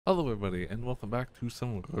Hello everybody and welcome back to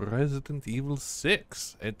some Resident Evil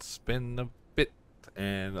 6. It's been a bit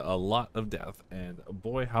and a lot of death, and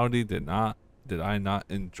boy howdy did I not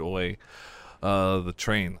enjoy the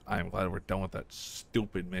train. I'm glad we're done with that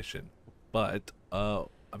stupid mission. But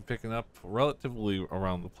I'm picking up relatively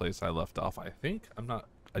around the place I left off. I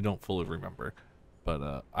don't fully remember.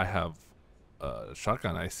 But I have a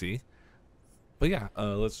shotgun I see. But yeah,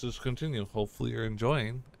 let's just continue. Hopefully you're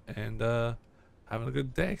enjoying and having a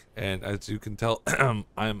good day. And as you can tell,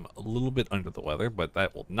 I'm a little bit under the weather, but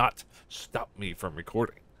that will not stop me from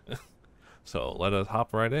recording. So let us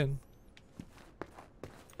hop right in.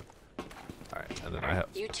 Alright, and then I have...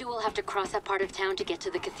 You two will have to cross that part of town to get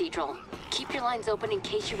to the cathedral. Keep your lines open in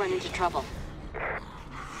case you run into trouble.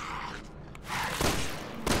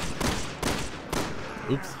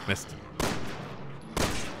 Oops, missed.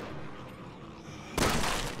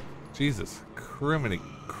 Jesus, criminy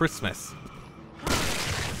Christmas.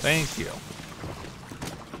 Thank you.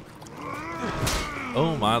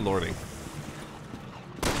 Oh my lordy.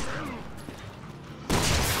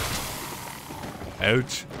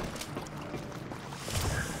 Ouch.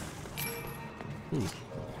 Ooh.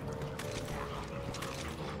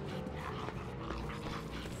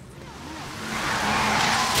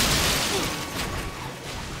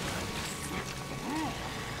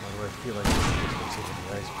 Why do I feel like this is the tip of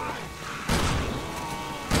the iceberg?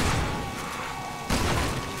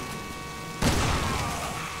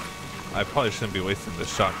 I probably shouldn't be wasting the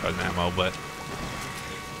shotgun ammo, but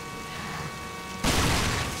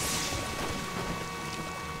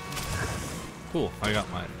cool, I got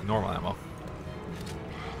my normal ammo.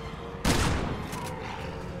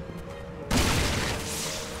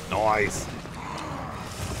 Nice.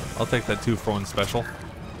 I'll take that 2-for-1 special.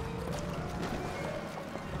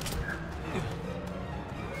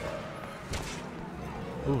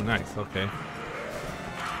 Ooh, nice, okay.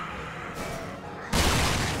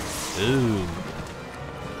 Ooh.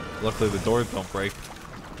 Luckily the doors don't break.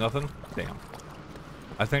 Nothing? Damn.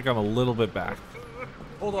 I think I'm a little bit back.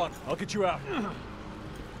 Hold on, I'll get you out.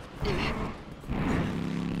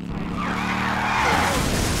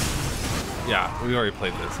 Yeah, we already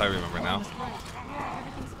played this. I remember now.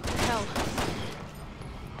 Hell.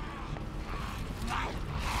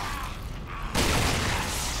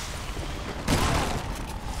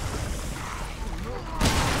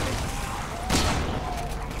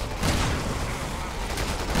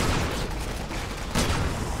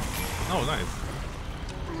 Oh, nice.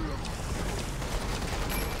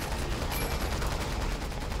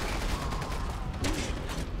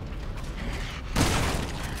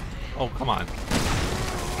 Oh, come on.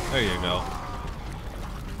 There you go.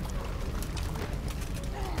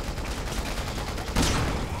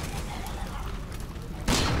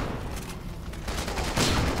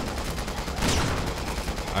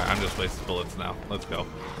 Alright, I'm just wasting bullets now. Let's go.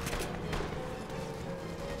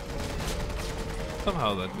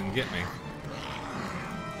 Somehow that didn't get me.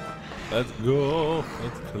 Let's go.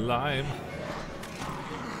 Let's climb.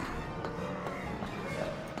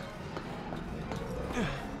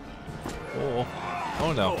 Oh.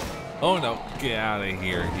 Oh no. Oh no. Get out of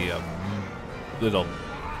here, you little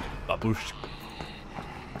baboosh.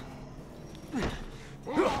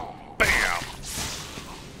 Bam!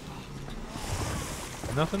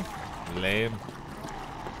 Nothing? Lame.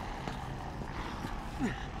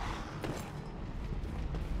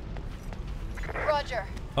 Roger.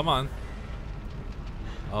 Come on.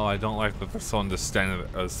 Oh, I don't like that there's someone just standing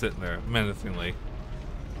there, sitting there menacingly.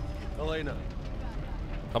 Elena,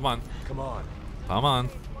 Come on. come on. Come on.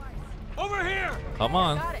 Over here! Come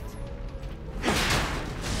on. Got it.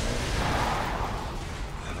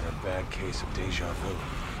 Having a bad case of deja vu.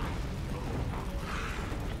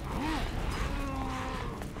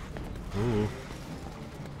 Ooh.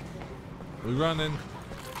 We running.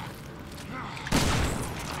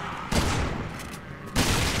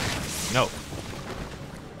 No.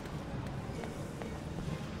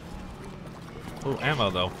 Oh, ammo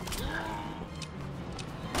though.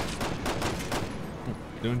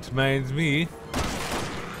 Don't mind me.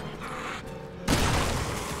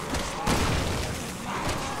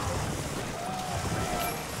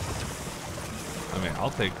 I mean,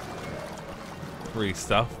 I'll take free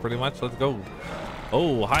stuff pretty much. Let's go.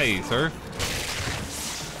 Oh, hi, sir.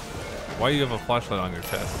 Why do you have a flashlight on your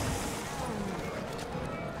chest?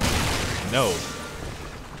 No.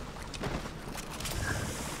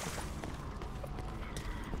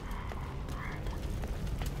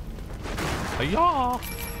 Hiya! I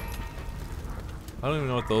don't even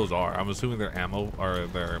know what those are. I'm assuming they're ammo or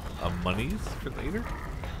they're monies for later.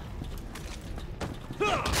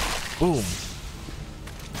 Boom.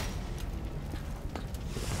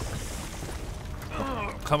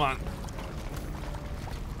 come on.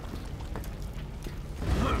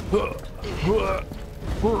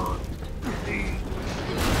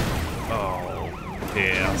 Oh,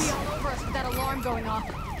 yes. All over us with that alarm going off.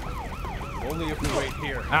 Only if we wait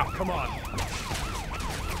here. Ow. Come on.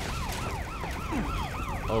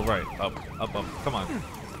 Oh, right. Up, up, up. Come on.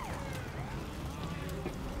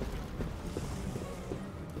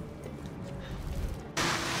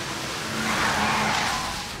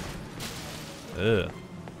 Ugh.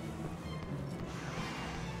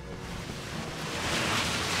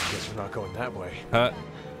 Guess we're not going that way. Huh?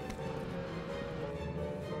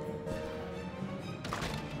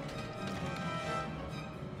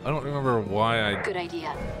 I don't remember why Good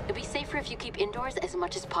idea. It'll be safer if you keep indoors as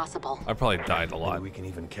much as possible. I probably died a Maybe lot. we can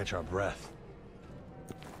even catch our breath.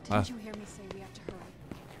 Didn't you hear me say we have to hurry?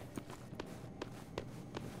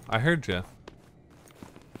 I heard you.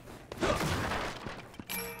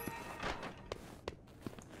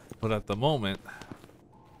 But at the moment,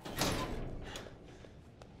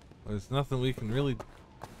 there's nothing we can really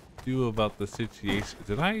do about the situation.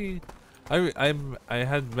 Did I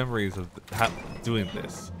had memories of doing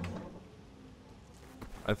this.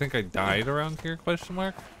 I think I died around here, question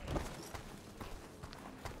mark?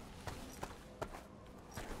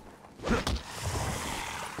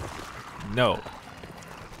 No.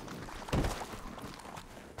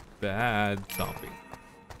 Bad zombie.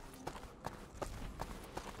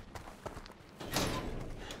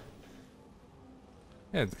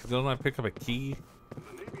 Yeah, don't I pick up a key? The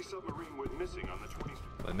Navy submarine went missing on the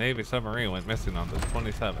 27th. The Navy submarine went missing on the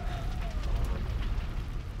 27th.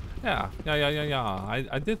 Yeah.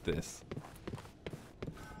 I did this.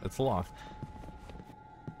 It's locked.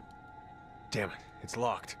 Damn it, it's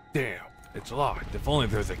locked. Damn, it's locked. If only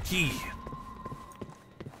there's a key.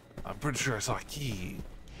 I'm pretty sure I saw a key.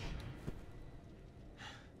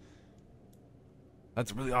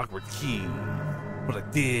 That's a really awkward key. But I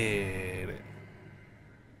did it.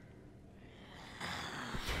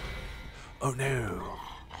 Oh no.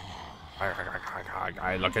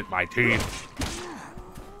 I look at my teeth.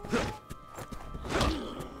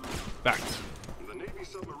 Back. The Navy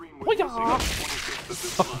submarine went missing on the 26th of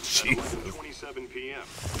this Oh, month Jesus. at 11:27 p.m. I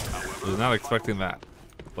However, was not expecting that.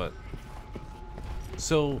 But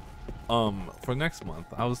so for next month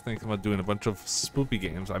I was thinking about doing a bunch of spoopy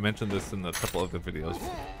games. I mentioned this in a couple other videos.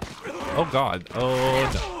 Oh god. Oh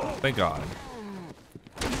no. Thank god.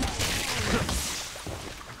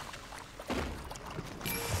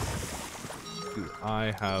 Do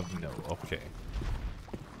I have no? Okay.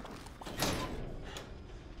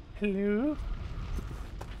 Hello?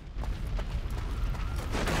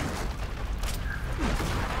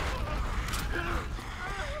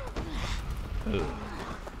 Ugh.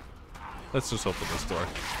 Let's just open this door.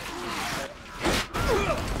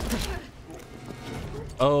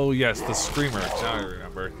 Oh yes, the screamer. Now I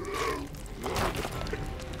remember.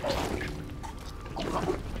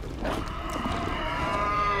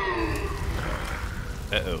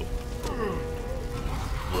 Uh-oh.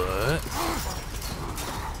 What?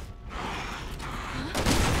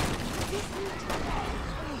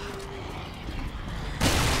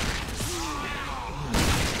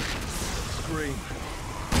 Scream.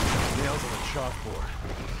 Nails on the chalkboard.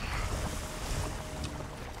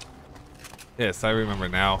 Yes, I remember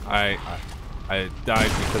now. I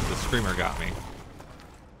died because the screamer got me.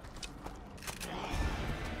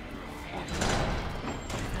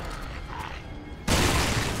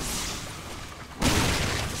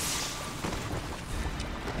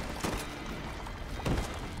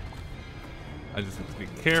 I just have to be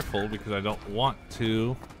careful because I don't want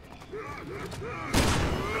to.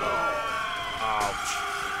 Ouch.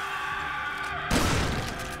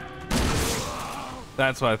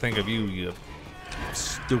 That's what I think of you, you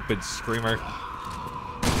stupid screamer.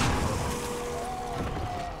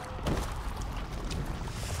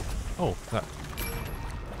 Oh, that.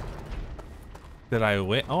 Did I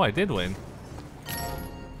win? Oh, I did win.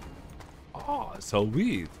 Oh, so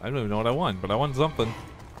weird. I don't even know what I won, but I won something.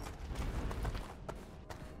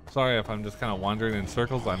 Sorry if I'm just kind of wandering in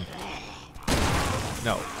circles. No.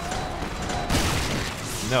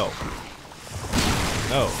 No.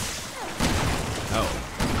 No. No.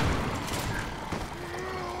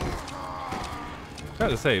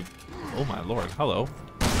 Gotta say, oh my lord, hello.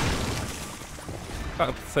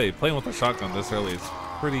 Gotta say, playing with a shotgun this early is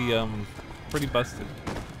pretty busted.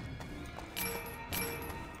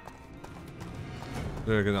 Is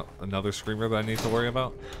there another screamer that I need to worry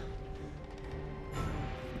about?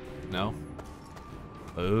 No?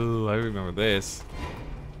 Oh, I remember this.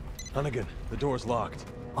 Hunnigan, the door's locked.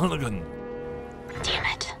 Hunnigan! Damn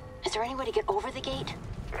it. Is there any way to get over the gate?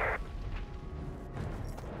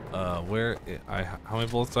 How many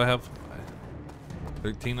bullets do I have?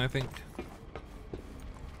 13, I think.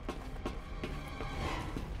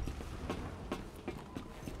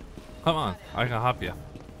 Come on, I can hop you.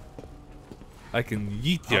 I can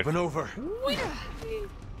yeet you. Hopping over.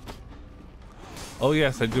 Oh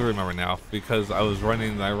yes, I do remember now because I was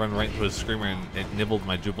running and I run right into a screamer and it nibbled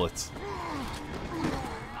my giblets.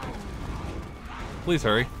 Please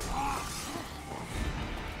hurry.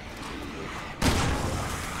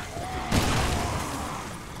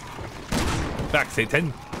 Back,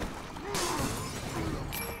 Satan.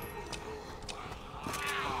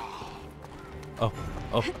 Oh,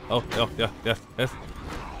 yeah, yes.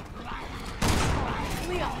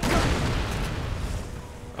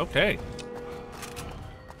 Okay.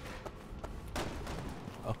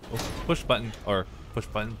 Oh, push button, or push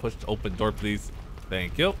button, push open door, please.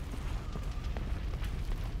 Thank you.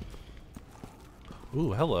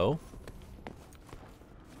 Ooh, hello.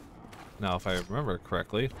 Now, if I remember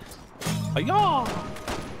correctly. Hi-yah!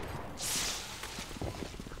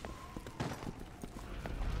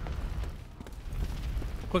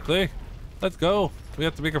 Quickly, let's go. We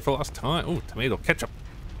have to make her for last time. Ooh, tomato ketchup.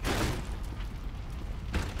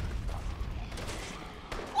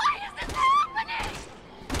 Why is this happening?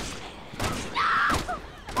 No!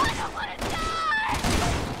 I don't want to die!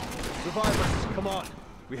 Survivors, come on.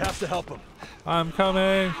 We have to help them. I'm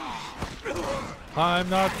coming. I'm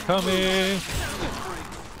not coming.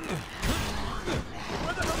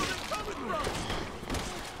 Where the hell are they coming from?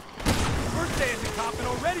 First day as a cop and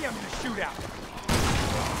already I'm in a shootout.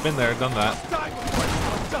 Been there, done that. Die before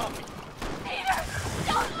you stop me. Peter,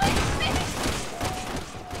 don't leave me!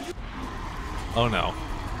 Oh no.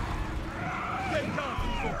 Get down,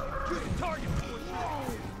 people. Choose a target.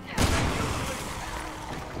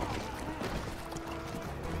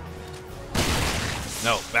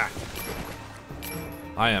 No, back.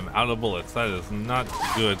 I am out of bullets. That is not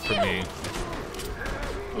good for me.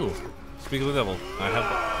 Ooh, speak of the devil. I have.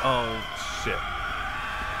 Oh shit.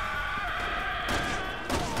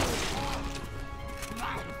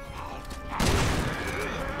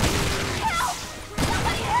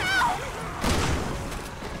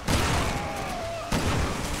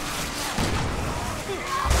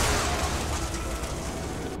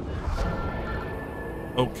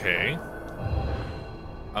 Okay.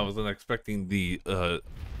 I wasn't expecting the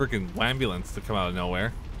freaking ambulance to come out of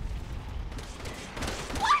nowhere.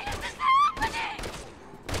 Why is this happening?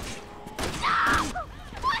 No!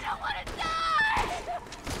 I don't want to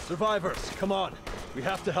die! Survivors, come on. We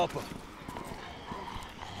have to help them.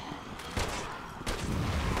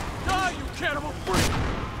 Die, you cannibal freak!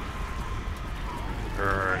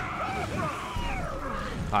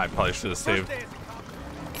 I probably should have saved.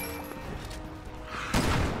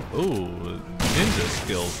 Ooh, ninja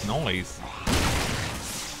skills, noise.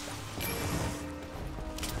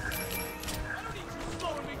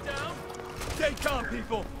 Slowing me down. Stay calm,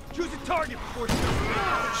 people. Choose a target before shooting.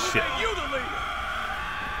 Shit. You the leader.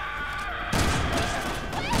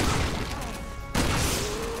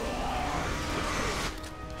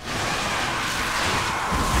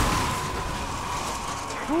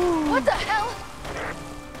 What the hell?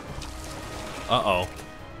 Uh-oh.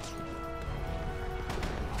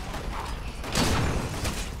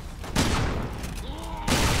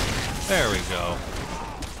 There we go.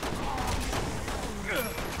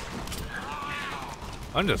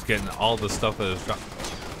 I'm just getting all the stuff that is dropped.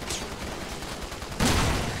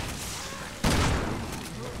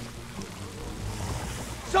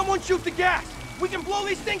 Someone shoot the gas. We can blow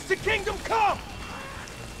these things to Kingdom Come.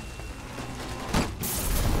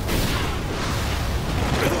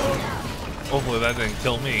 Hopefully that didn't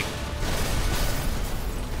kill me.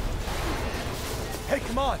 Hey,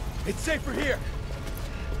 come on. It's safer here.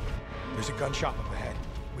 There's a gun shop up ahead.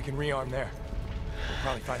 We can rearm there. We'll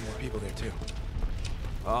probably find more people there, too.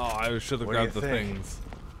 Oh, I should have What do grabbed you the think? things.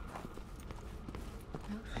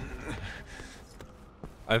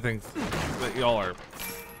 I think that y'all are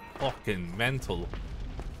fucking mental.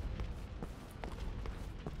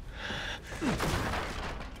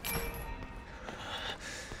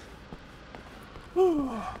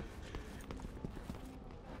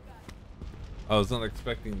 I was not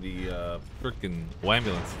expecting the freaking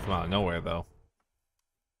ambulance to come out of nowhere, though.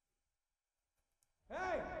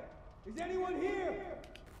 Hey! Is anyone here?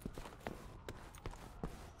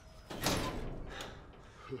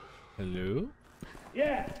 Hello?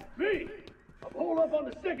 Yeah, me. I'm holed up on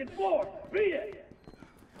the second floor. Beat it.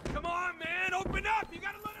 Come on, man! Open up! You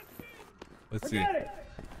gotta let us in! Let's see. Forget it.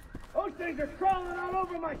 Those things are crawling all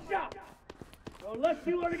over my shop. So unless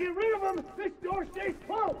you want to get rid of them, this door stays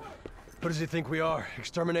closed. What does he think we are?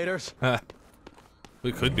 Exterminators?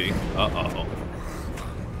 We could be. Uh-oh.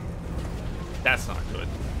 That's not good.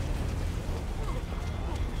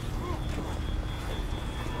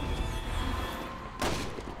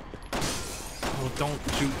 Oh, don't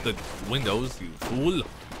shoot the windows, you fool.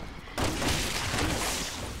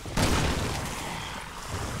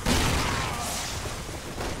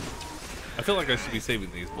 I feel like I should be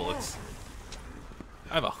saving these bullets.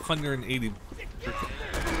 I have 180.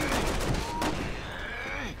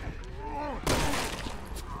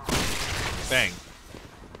 Bang.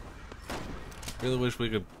 Really wish we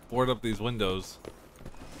could board up these windows.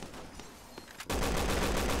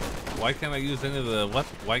 Why can't I use any of the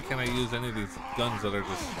why can't I use any of these guns that are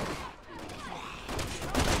just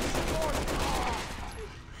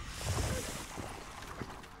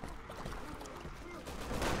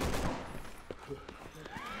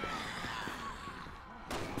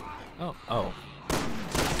Oh.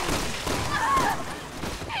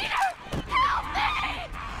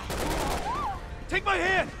 Take my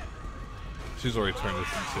hand! She's already turned this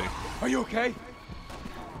into. Are you okay?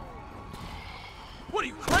 What are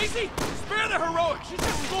you, crazy? Spare the heroics! She's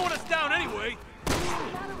just slowing us down anyway!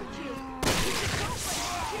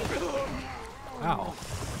 Ow.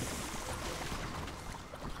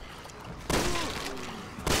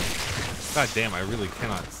 God damn, I really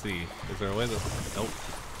cannot see. Is there a way to... Nope.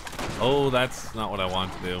 Oh, that's not what I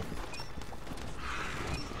want to do.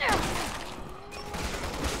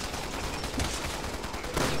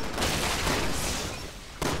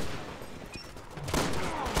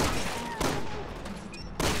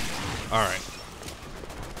 All right.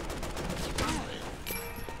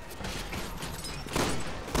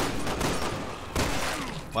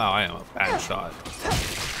 Wow, I am a bad shot.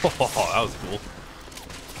 Oh, that was cool.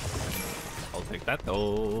 I'll take that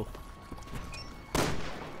though.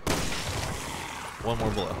 One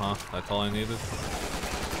more bullet, huh? That's all I needed?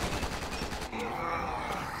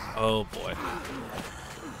 Oh boy.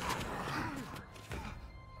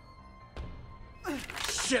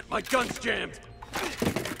 Shit, my gun's jammed!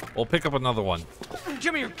 We'll pick up another one.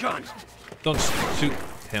 Give me your gun! Don't shoot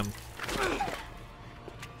him.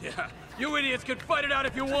 Yeah, you idiots can fight it out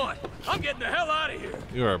if you want. I'm getting the hell out of here.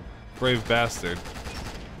 You're a brave bastard.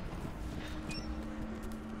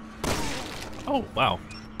 Oh, wow.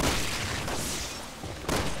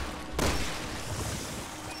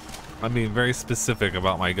 I'm being very specific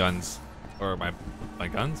about my guns. Or my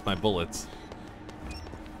guns? My bullets.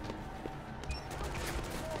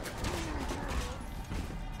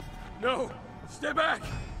 No! Stay back!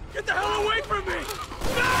 Get the hell away from me!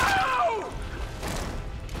 No!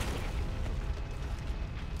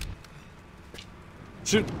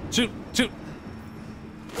 Shoot! Shoot! Shoot!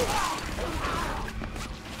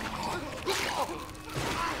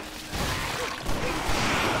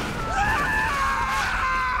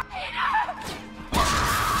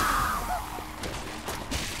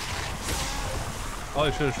 Oh, I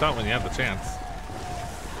should have shot when you had the chance.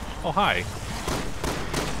 Oh, hi.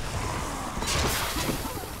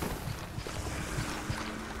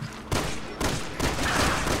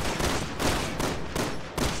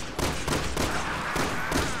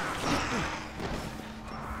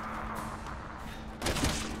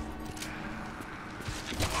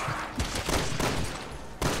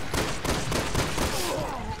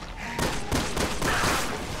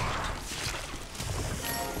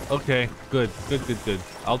 Okay, good.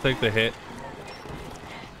 I'll take the hit.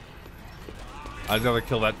 I gotta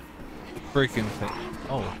kill that freaking thing.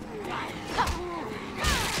 Oh.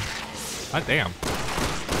 God damn.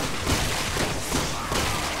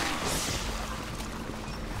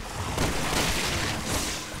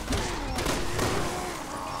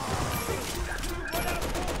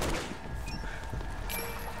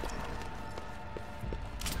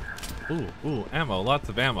 Ooh, ammo. Lots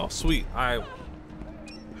of ammo. Sweet.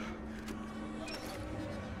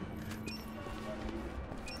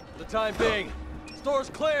 Time being. Store's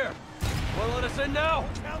clear. Wanna let us in now?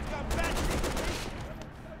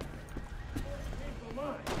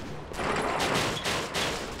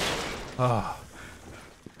 Ah.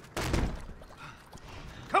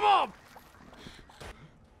 Come on!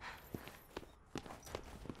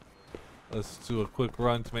 Let's do a quick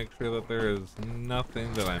run to make sure that there is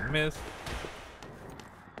nothing that I missed.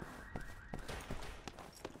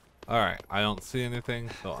 Alright, I don't see anything,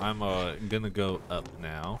 so I'm gonna go up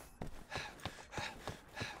now.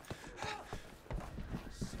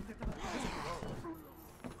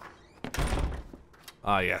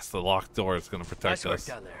 Ah, yes, the locked door is gonna protect us.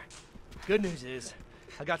 Down there. Good news is,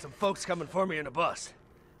 I got some folks coming for me in a bus.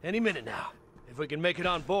 Any minute now. If we can make it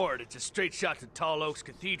on board, it's a straight shot to Tall Oaks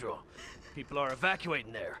Cathedral. People are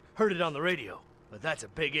evacuating there. Heard it on the radio, but that's a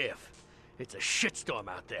big if. It's a shitstorm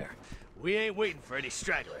out there. We ain't waiting for any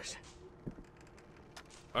stragglers.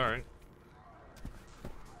 All right.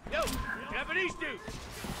 Yo, Japanese dude!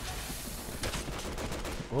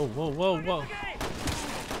 Whoa, whoa, whoa, whoa.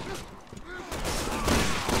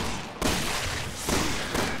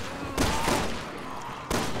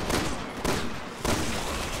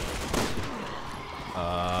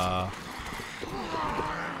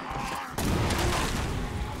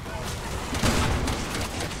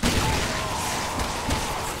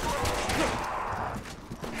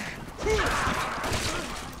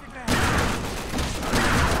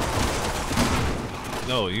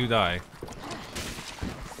 No, you die.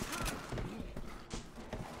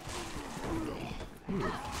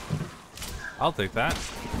 I'll take that.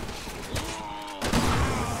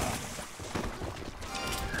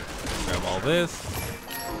 Grab all this.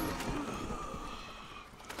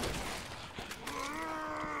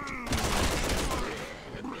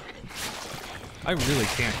 I really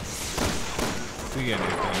can't see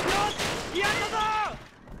anything. We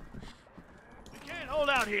can't hold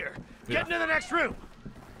out here. Get into the next room.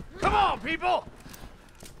 Come on, people!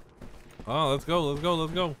 Oh, let's go, let's go,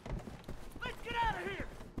 let's go. Let's get out of here!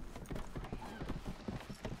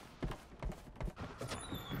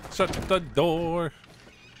 Shut the door.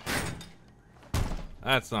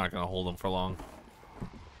 That's not gonna hold him for long.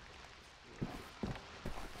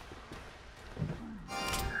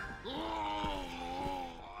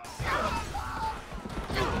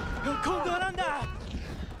 They're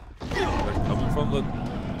coming from the...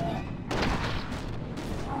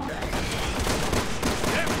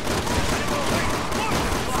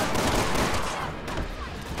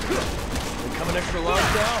 Coming extra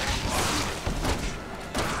large now.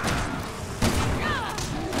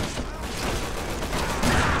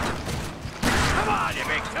 Come on, you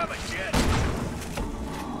big tub of shit!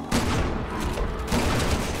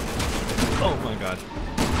 Oh my god.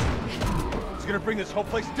 It's gonna bring this whole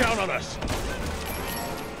place down on us.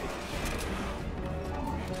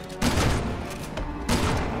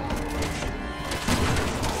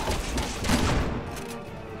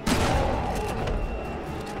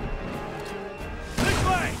 This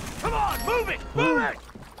way! Come on, move it! Move it!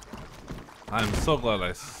 I'm so glad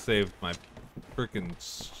I saved my freaking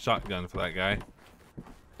shotgun for that guy.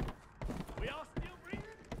 We all still breathing?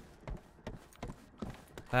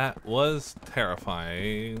 That was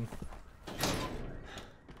terrifying.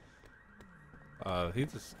 He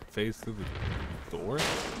just phased through the door?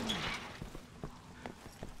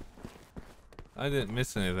 I didn't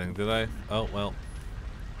miss anything, did I? Oh, well.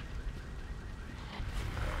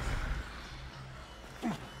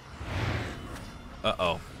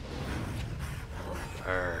 Uh-oh.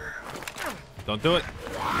 Don't do it.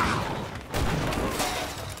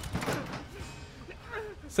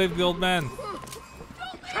 Save the old man.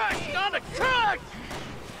 Crash on the truck!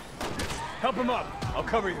 Help him up. I'll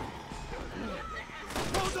cover you.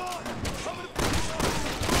 Hold on!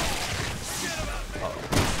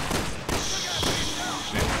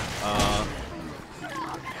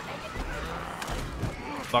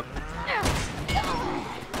 Fuck.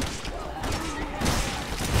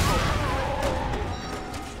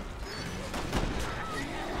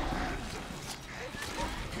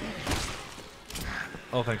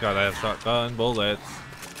 Oh, thank God I have shotgun bullets.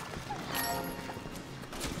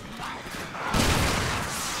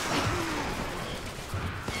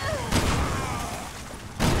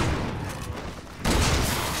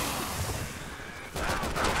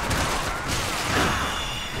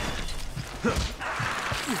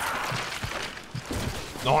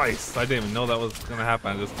 Nice! I didn't even know that was gonna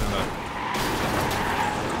happen. I just kind of...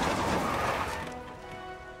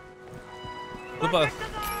 The bus.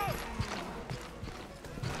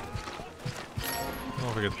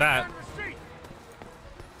 Don't forget that.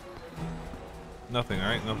 Nothing,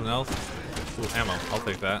 right? Nothing else? Ooh, ammo. I'll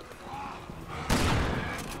take that.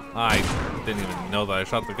 I didn't even know that I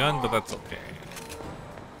shot the gun, but that's okay.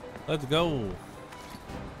 Let's go.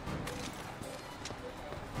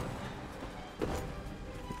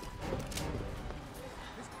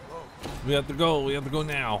 We have to go. We have to go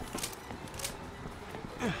now.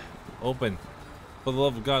 Open. For the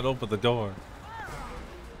love of God, open the door.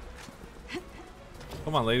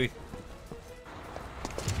 Come on, lady.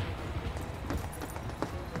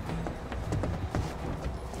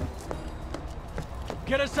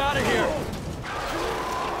 Get us out of here.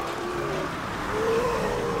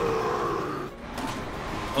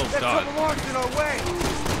 Oh, God. There's some in our way.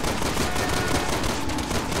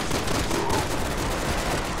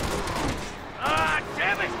 Ah,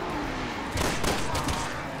 damn it!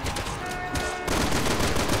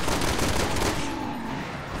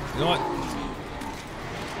 You know what?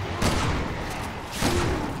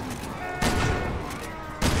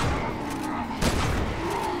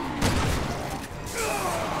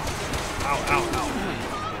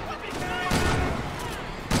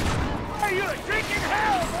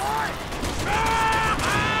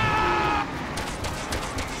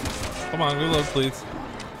 Come on, reload, please.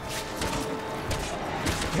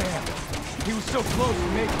 Damn, he was so close to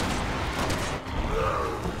making it.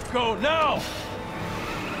 Go now!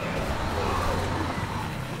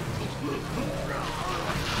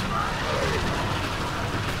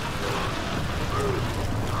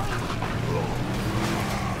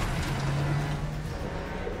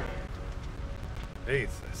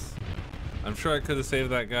 Jesus. I'm sure I could have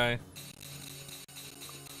saved that guy.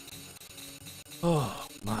 Oh,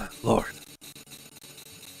 my lord.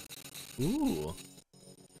 Ooh.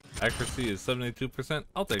 Accuracy is 72%.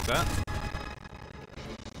 I'll take that.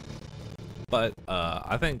 But,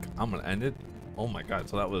 I think I'm gonna end it. Oh my god,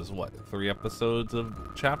 so that was, what, 3 episodes of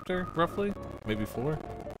chapter, roughly? Maybe 4?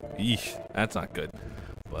 Yeesh, that's not good.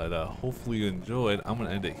 But, hopefully you enjoyed. I'm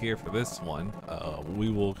gonna end it here for this one.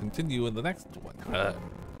 We will continue in the next one.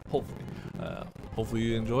 Hopefully. Hopefully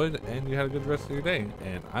you enjoyed and you had a good rest of your day.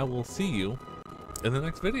 And I will see you in the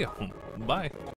next video. Bye.